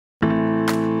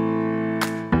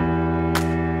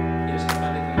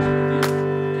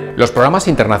Los programas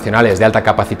internacionales de alta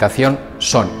capacitación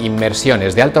son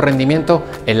inmersiones de alto rendimiento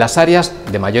en las áreas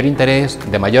de mayor interés,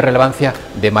 de mayor relevancia,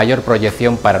 de mayor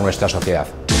proyección para nuestra sociedad.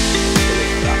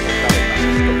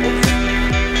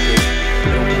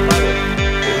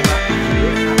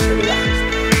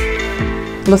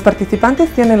 Los participantes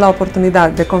tienen la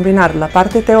oportunidad de combinar la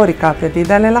parte teórica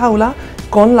aprendida en el aula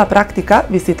con la práctica,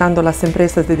 visitando las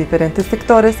empresas de diferentes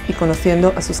sectores y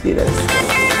conociendo a sus líderes.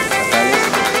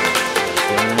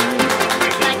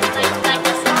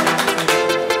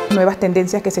 Nuevas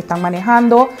tendencias que se están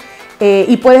manejando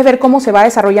y puedes ver cómo se va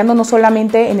desarrollando no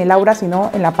solamente en el aula,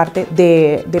 sino en la parte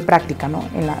de práctica, ¿no?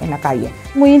 en la calle.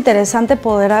 Muy interesante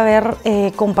poder haber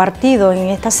compartido en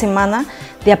esta semana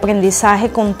de aprendizaje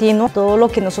continuo todo lo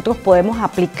que nosotros podemos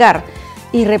aplicar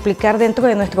y replicar dentro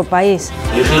de nuestro país.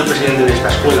 Yo soy el presidente de esta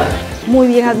escuela. Muy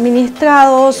bien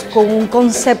administrados, con un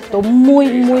concepto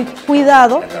muy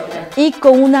cuidado y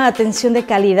con una atención de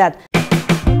calidad.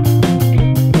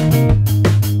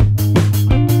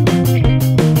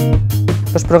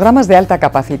 Los programas de alta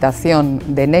capacitación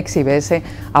de IBS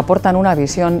aportan una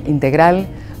visión integral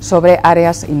sobre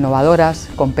áreas innovadoras,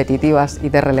 competitivas y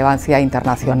de relevancia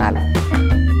internacional.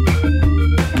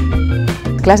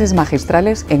 Clases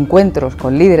magistrales, encuentros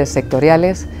con líderes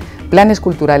sectoriales, planes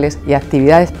culturales y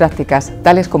actividades prácticas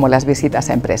tales como las visitas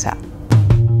a empresa.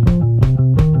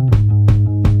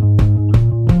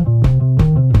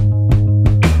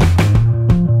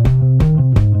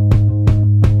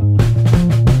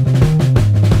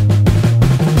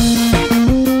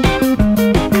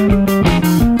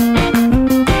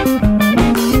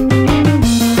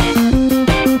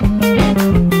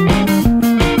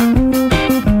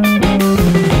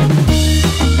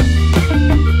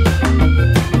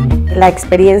 La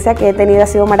experiencia que he tenido ha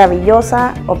sido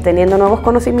maravillosa, obteniendo nuevos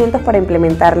conocimientos para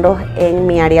implementarlos en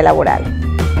mi área laboral.